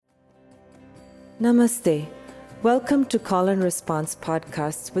Namaste. Welcome to Call and Response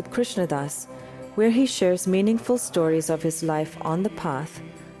Podcasts with Krishnadas, where he shares meaningful stories of his life on the path,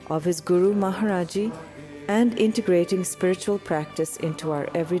 of his Guru Maharaji, and integrating spiritual practice into our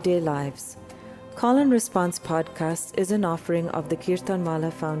everyday lives. Call and Response Podcast is an offering of the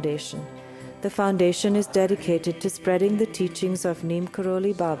Kirtanwala Foundation. The foundation is dedicated to spreading the teachings of Neem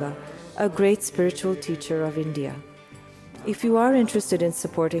Karoli Baba, a great spiritual teacher of India. If you are interested in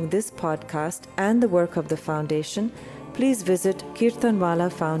supporting this podcast and the work of the foundation, please visit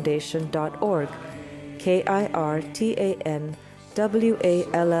kirtanwalafoundation.org,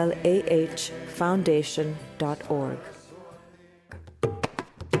 KIRTANWALLAH foundation.org.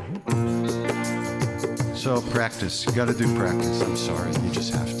 So practice. You got to do practice. I'm sorry. You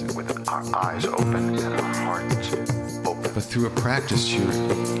just have to. With our eyes open and our hearts open. But through a practice, you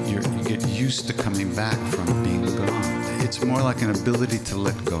get used to coming back from being gone. It's more like an ability to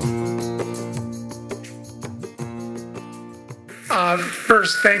let go.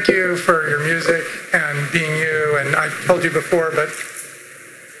 First, thank you for your music and being you. And I told you before, but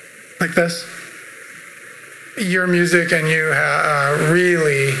like this, your music and you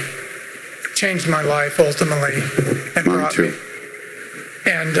really changed my life ultimately and Mine brought too. me.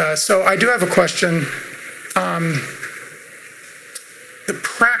 And so I do have a question. The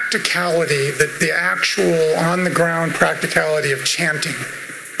practicality, the actual on-the-ground practicality of chanting.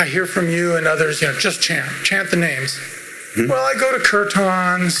 I hear from you and others, just chant the names. Mm-hmm. Well, I go to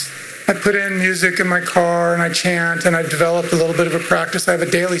kirtans, I put in music in my car and I chant, and I've developed a little bit of a practice. I have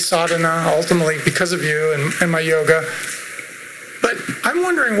a daily sadhana, ultimately because of you and my yoga. But I'm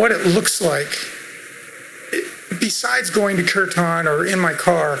wondering what it looks like, besides going to kirtan or in my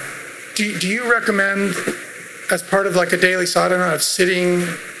car. Do you recommend, as part of like a daily sadhana, of sitting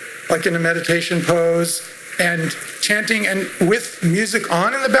like in a meditation pose and chanting, and with music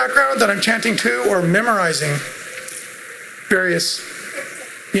on in the background that I'm chanting to, or memorizing various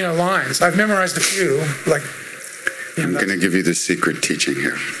lines? I've memorized a few, like I'm going to give you the secret teaching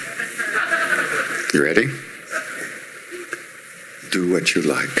here. You ready? Do what you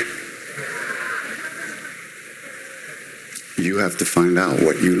like. You have to find out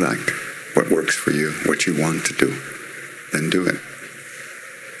what you like, what works for you, what you want to do. Then do it.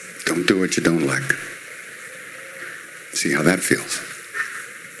 Don't do what you don't like. See how that feels.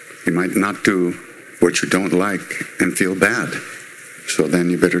 You might not do what you don't like and feel bad. So then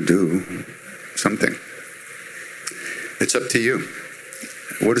you better do something. It's up to you.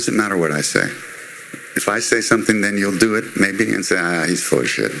 What does it matter what I say? If I say something, then you'll do it maybe and say, he's full of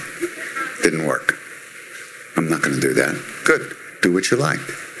shit. Didn't work. I'm not going to do that. Good. Do what you like.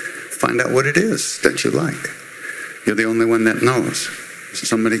 Find out what it is that you like. You're the only one that knows.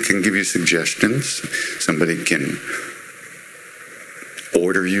 Somebody can give you suggestions. Somebody can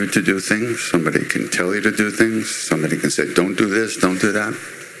order you to do things. Somebody can tell you to do things. Somebody can say, don't do this, don't do that.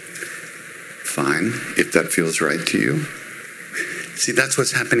 Fine, if that feels right to you. See, that's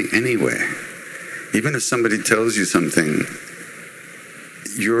what's happening anyway. Even if somebody tells you something,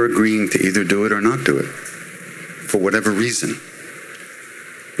 you're agreeing to either do it or not do it, for whatever reason.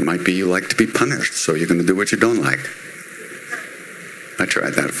 It might be you like to be punished, so you're going to do what you don't like. I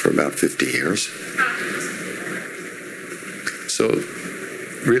tried that for about 50 years. So,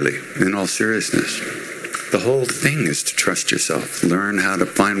 really, in all seriousness, the whole thing is to trust yourself. Learn how to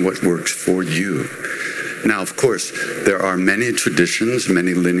find what works for you. Now, of course, there are many traditions,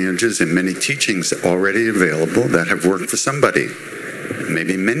 many lineages, and many teachings already available that have worked for somebody.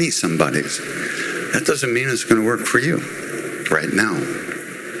 Maybe many somebodies. That doesn't mean it's going to work for you right now.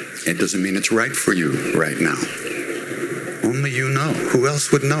 It doesn't mean it's right for you right now. Only you know. Who else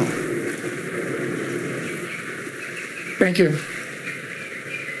would know? Thank you.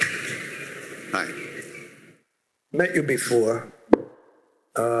 Hi. Met you before.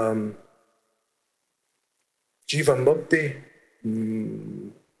 Jiva Mukti,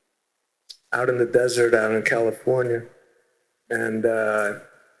 out in the desert, out in California. And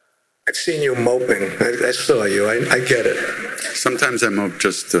I'd seen you moping. I saw you. I get it. Sometimes I mope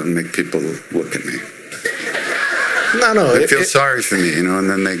just to make people look at me. No. They feel sorry for me, and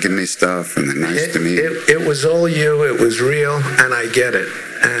then they give me stuff, and they're nice to me. It was all you. It was real, and I get it.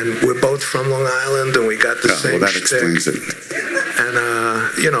 And we're both from Long Island, and we got the same well, that shtick. explains it. And,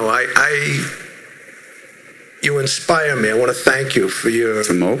 you inspire me. I want to thank you for your...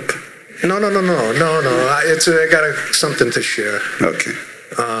 To mope? No. I got something to share. Okay.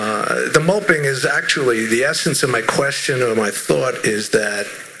 The moping is actually the essence of my question or my thought is that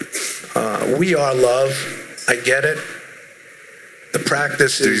we are love. I get it. The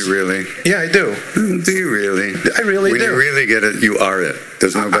practice Do is... you really? Yeah, I do. Do you really? I really when do. you really get it, you are it.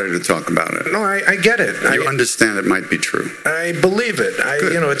 There's nobody to talk about it. No, I get it. You understand it might be true. I believe it.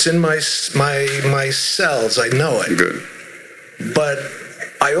 Good. It's in my cells. I know it. Good. But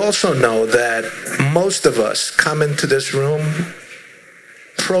I also know that most of us come into this room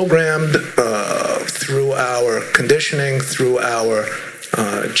programmed through our conditioning, through our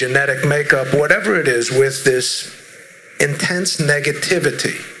genetic makeup, whatever it is, with this intense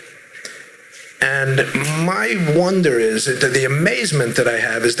negativity. And my wonder is, that the amazement that I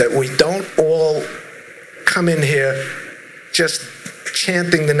have is that we don't all come in here just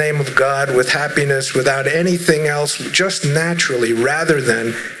chanting the name of God with happiness, without anything else, just naturally, rather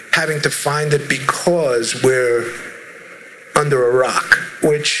than having to find it because we're under a rock,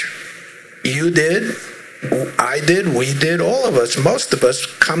 which you did, I did, we did, all of us, most of us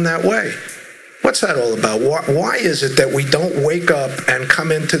come that way. What's that all about? Why is it that we don't wake up and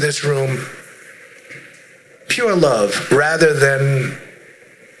come into this room pure love rather than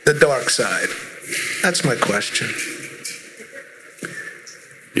the dark side? That's my question.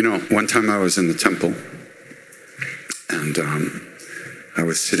 One time I was in the temple, and I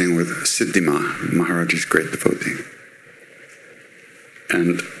was sitting with Siddhima, Maharaji's great devotee.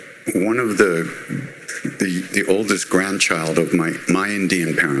 And one of the oldest grandchild of my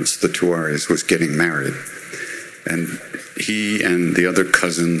Indian parents, the Tiwaris, was getting married. And he and the other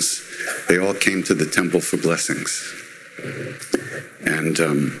cousins, they all came to the temple for blessings. And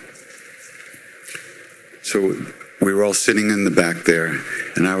so we were all sitting in the back there,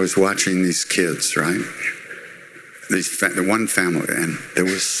 and I was watching these kids, right? One family, and there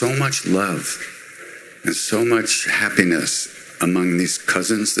was so much love and so much happiness among these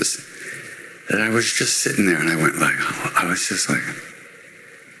cousins that I was just sitting there, and I was just like,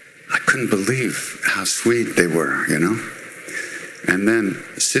 I couldn't believe how sweet they were, And then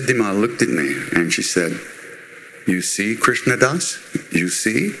Siddhima looked at me and she said, "You see, Krishnadas? You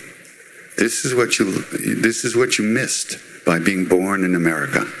see? This is what you missed by being born in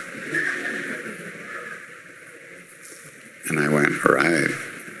America." And I went, right.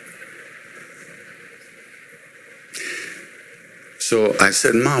 So I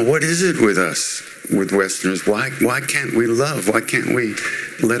said, "Ma, what is it with us, with Westerners? Why can't we love? Why can't we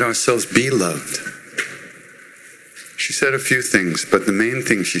let ourselves be loved?" She said a few things, but the main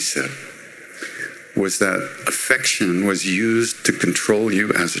thing she said was that affection was used to control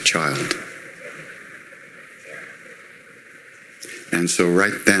you as a child. And so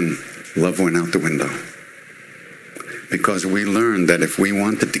right then, love went out the window. Because we learned that if we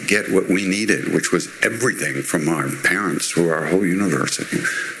wanted to get what we needed, which was everything from our parents through our whole universe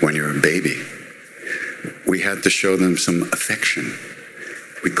when you're a baby, we had to show them some affection.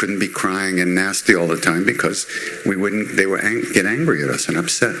 We couldn't be crying and nasty all the time because they would get angry at us and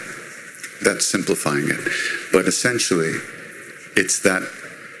upset. That's simplifying it. But essentially, it's that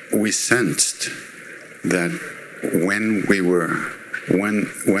we sensed that when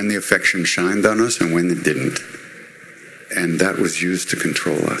the affection shined on us and when it didn't. And that was used to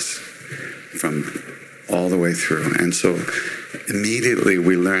control us from all the way through. And so immediately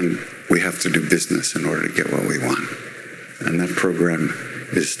we learned we have to do business in order to get what we want. And that program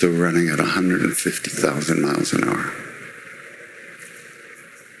is still running at 150,000 miles an hour.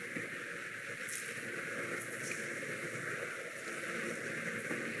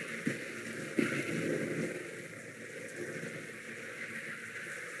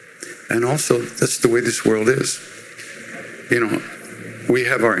 And also, that's the way this world is. We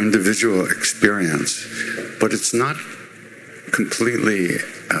have our individual experience, but it's not completely,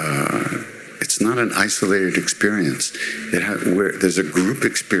 it's not an isolated experience. There's a group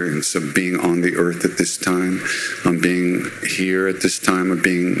experience of being on the earth at this time, of being here at this time, of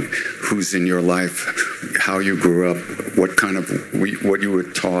being who's in your life, how you grew up, what you were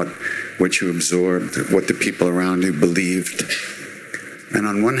taught, what you absorbed, what the people around you believed. And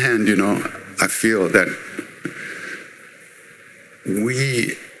on one hand, I feel that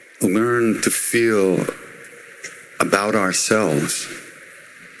we learn to feel about ourselves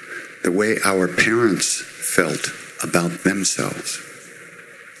the way our parents felt about themselves.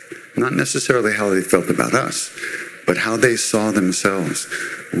 Not necessarily how they felt about us, but how they saw themselves.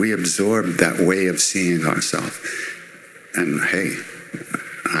 We absorbed that way of seeing ourselves. And hey,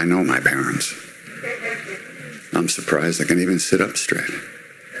 I know my parents. I'm surprised I can even sit up straight.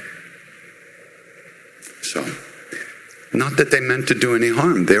 So, not that they meant to do any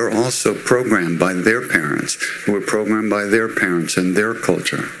harm. They were also programmed by their parents, who were programmed by their parents and their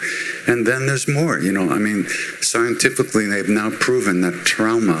culture. And then there's more, scientifically they've now proven that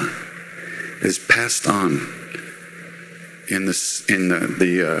trauma is passed on, in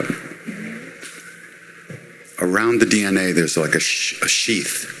the around the DNA, there's like a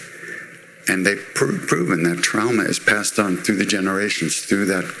sheath. And they've proven that trauma is passed on through the generations, through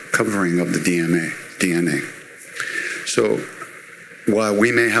that covering of the DNA. So while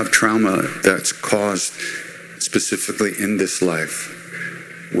we may have trauma that's caused specifically in this life,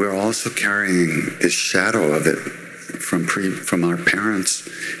 we're also carrying this shadow of it from our parents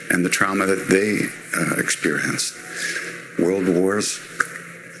and the trauma that they experienced. World wars,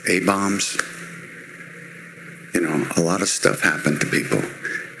 A-bombs, a lot of stuff happened to people.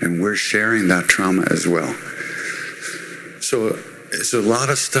 And we're sharing that trauma as well. So it's a lot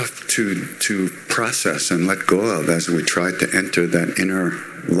of stuff to process and let go of as we try to enter that inner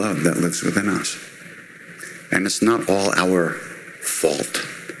love that lives within us. And it's not all our fault.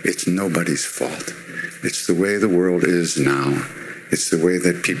 It's nobody's fault. It's the way the world is now. It's the way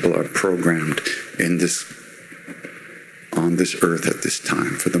that people are programmed on this earth at this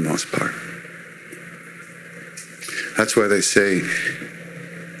time, for the most part. That's why they say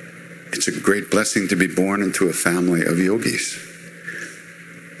it's a great blessing to be born into a family of yogis,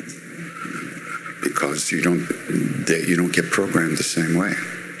 because you don't get programmed the same way.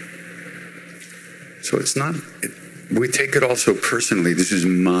 So it's not. We take it all so personally. This is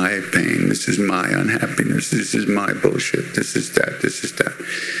my pain. This is my unhappiness. This is my bullshit. This is that. This is that.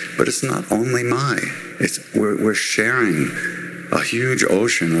 But it's not only my. We're sharing a huge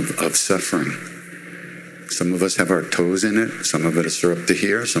ocean of suffering. Some of us have our toes in it. Some of us are up to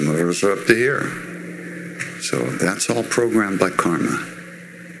here. Some of us are up to here. So that's all programmed by karma.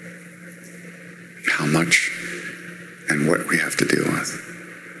 How much and what we have to deal with.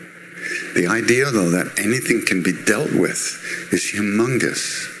 The idea, though, that anything can be dealt with is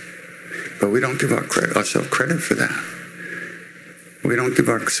humongous. But we don't give ourselves credit for that. We don't give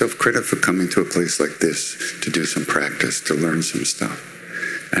ourselves credit for coming to a place like this to do some practice, to learn some stuff.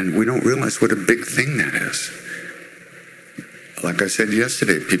 And we don't realize what a big thing that is. Like I said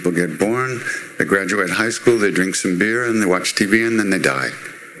yesterday, people get born, they graduate high school, they drink some beer, and they watch TV, and then they die.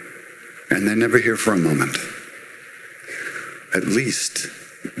 And they're never here for a moment. At least,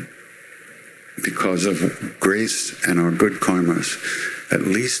 because of grace and our good karmas, at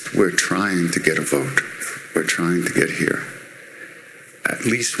least we're trying to get a vote. We're trying to get here. At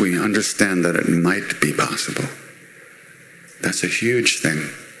least we understand that it might be possible. That's a huge thing.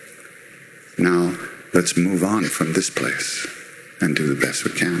 Now, let's move on from this place and do the best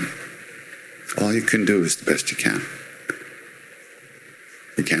we can. All you can do is the best you can.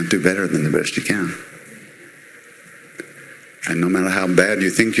 You can't do better than the best you can. And no matter how bad you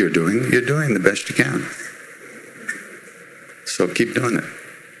think you're doing the best you can. So keep doing it.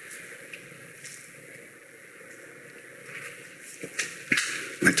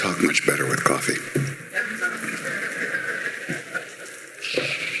 I talk much better with coffee.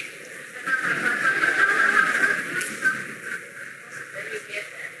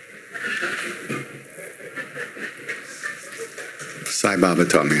 Sai Baba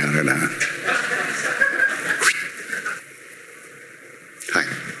taught me how to do that.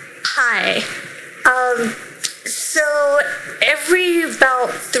 Hi. So every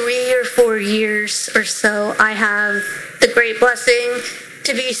about 3 or 4 years or so, I have the great blessing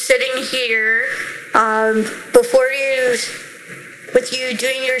to be sitting here before you, with you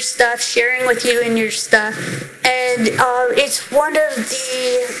doing your stuff, sharing with you and your stuff. And it's one of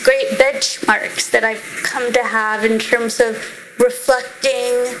the great benchmarks that I've come to have in terms of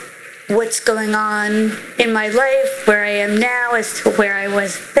reflecting what's going on in my life, where I am now as to where I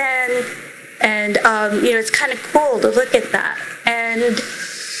was then. And, it's kind of cool to look at that. And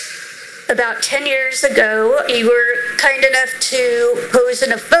about 10 years ago, you were kind enough to pose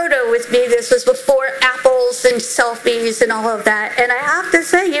in a photo with me. This was before apples and selfies and all of that. And I have to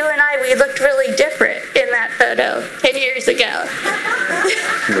say, you and we looked really different in that photo 10 years ago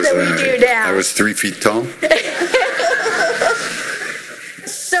than we do now. I was 3 feet tall.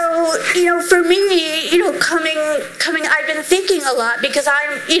 So, for me, coming, I've been thinking a lot because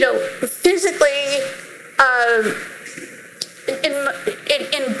I'm, physically,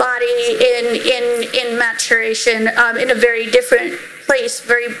 in body, in maturation, in a very different place,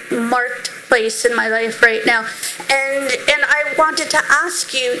 very marked place in my life right now. And I wanted to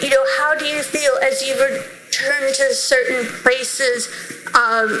ask you, how do you feel as you return to certain places,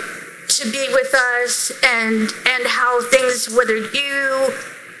 to be with us, and how things, whether you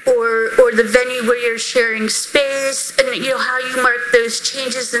or the venue where you're sharing space, and how you mark those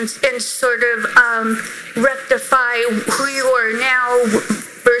changes and sort of rectify who you are now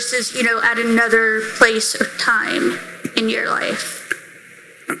versus at another place or time in your life.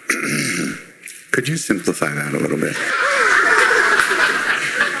 Could you simplify that a little bit?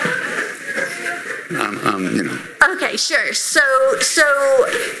 Okay, sure. So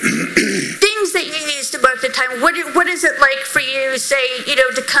things that you used to most of the time. What is it like for you, say,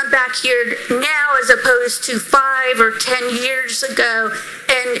 to come back here now as opposed to 5 or 10 years ago,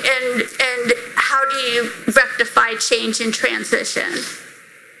 and how do you rectify change and transition?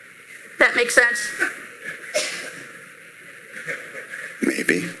 That makes sense?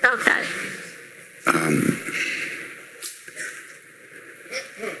 Maybe. Okay.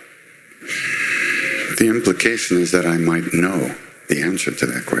 The implication is that I might know the answer to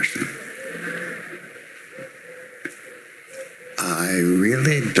that question. I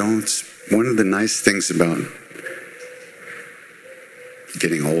really don't. One of the nice things about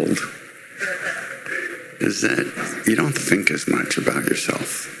getting old is that you don't think as much about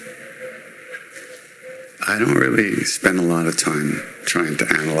yourself. I don't really spend a lot of time trying to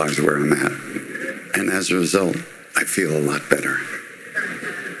analyze where I'm at. And as a result, I feel a lot better.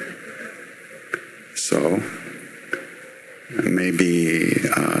 So, maybe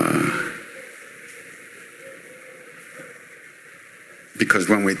because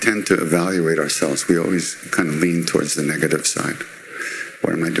when we tend to evaluate ourselves, we always kind of lean towards the negative side.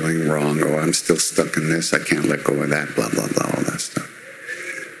 What am I doing wrong? Oh, I'm still stuck in this. I can't let go of that, blah, blah, blah, all that stuff.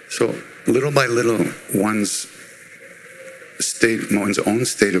 So, little by little, one's own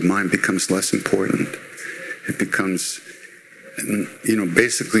state of mind becomes less important. It becomes,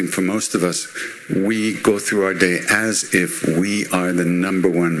 basically for most of us, we go through our day as if we are the number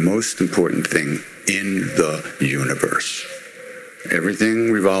one most important thing in the universe.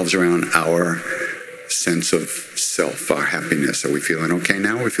 Everything revolves around our sense of self, our happiness. Are we feeling okay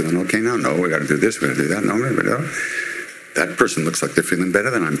now? Are we feeling okay now? No, we got to do this, we got to do that. No, that person looks like they're feeling better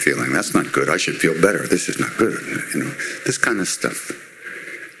than I'm feeling. That's not good. I should feel better. This is not good. This kind of stuff.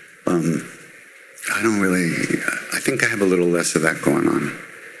 I think I have a little less of that going on.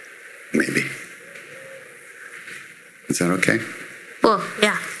 Maybe. Is that okay? Well,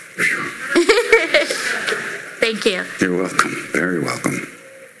 yeah. Thank you. You're welcome. Very welcome.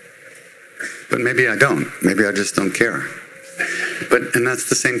 But maybe I don't. Maybe I just don't care. And that's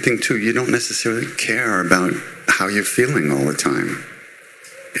the same thing too. You don't necessarily care about how you're feeling all the time.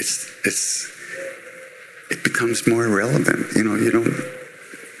 It becomes more irrelevant. You don't.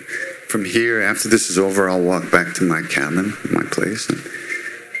 From here, after this is over, I'll walk back to my cabin, my place, and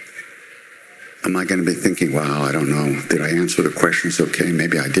am I going to be thinking, wow, I don't know, did I answer the questions okay?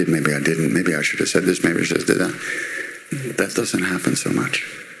 Maybe I did, maybe I didn't. Maybe I should have said this, maybe I should have did that. That doesn't happen so much.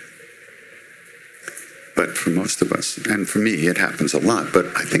 But for most of us, and for me, it happens a lot, but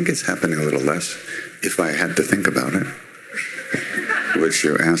I think it's happening a little less if I had to think about it, which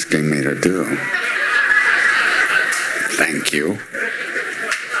you're asking me to do. Thank you.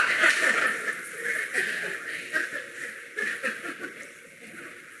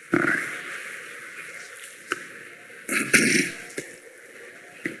 All right.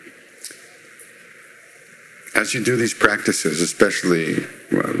 As you do these practices, especially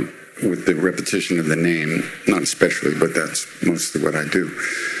with the repetition of the name, not especially, but that's mostly what I do,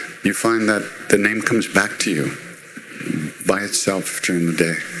 you find that the name comes back to you by itself during the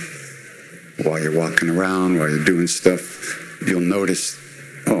day. While you're walking around, while you're doing stuff, you'll notice,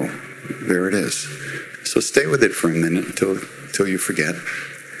 oh, there it is. So stay with it for a minute until you forget.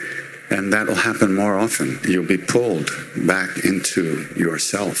 And that'll happen more often. You'll be pulled back into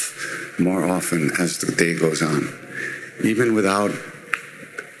yourself more often as the day goes on, even without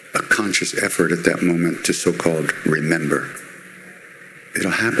a conscious effort at that moment to so-called remember.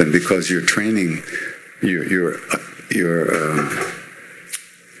 It'll happen because you're training, you're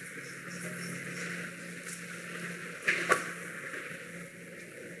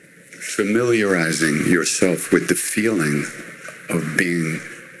familiarizing yourself with the feeling of being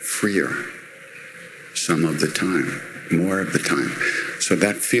freer some of the time, more of the time. So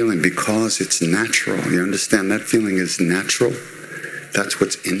that feeling, because it's natural, you understand, that feeling is natural. That's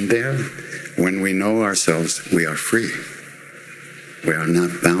what's in there. When we know ourselves, we are free. We are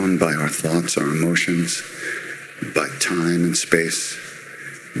not bound by our thoughts, our emotions, by time and space.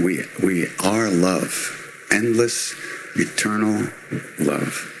 We are love, endless, eternal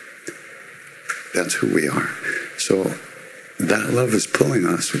love. That's who we are. So that love is pulling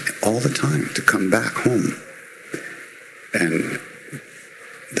us all the time to come back home. And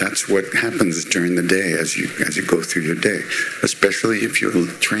that's what happens during the day as you go through your day, especially if you're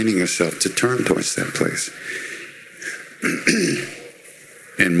training yourself to turn towards that place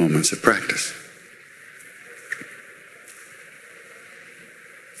in moments of practice.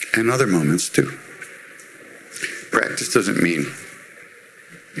 And other moments too. Practice doesn't mean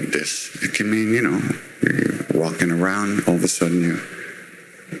this. It can mean, you're walking around, all of a sudden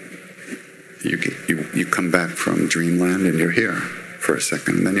you You come back from dreamland and you're here for a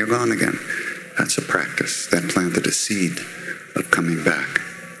second, and then you're gone again. That's a practice. That planted a seed of coming back.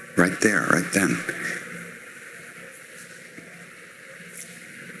 Right there, right then.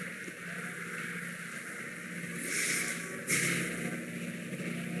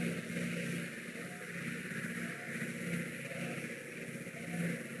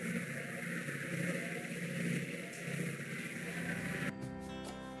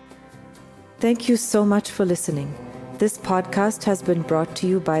 Thank you so much for listening. This podcast has been brought to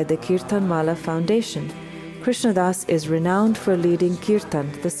you by the Kirtanmala Foundation. Krishnadas is renowned for leading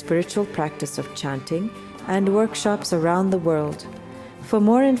kirtan, the spiritual practice of chanting, and workshops around the world. For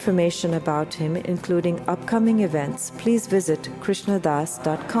more information about him, including upcoming events, please visit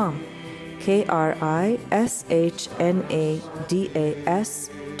krishnadas.com,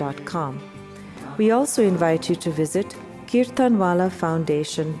 KRISHNADAS.com. We also invite you to visit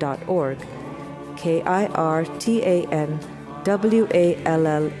kirtanwallahfoundation.org,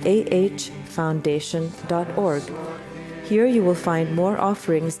 KIRTANWALLAH foundation.org. Here you will find more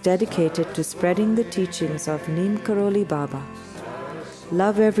offerings dedicated to spreading the teachings of Neem Karoli Baba.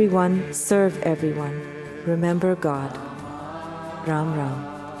 Love everyone, serve everyone. Remember God. Ram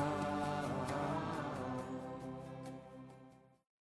Ram.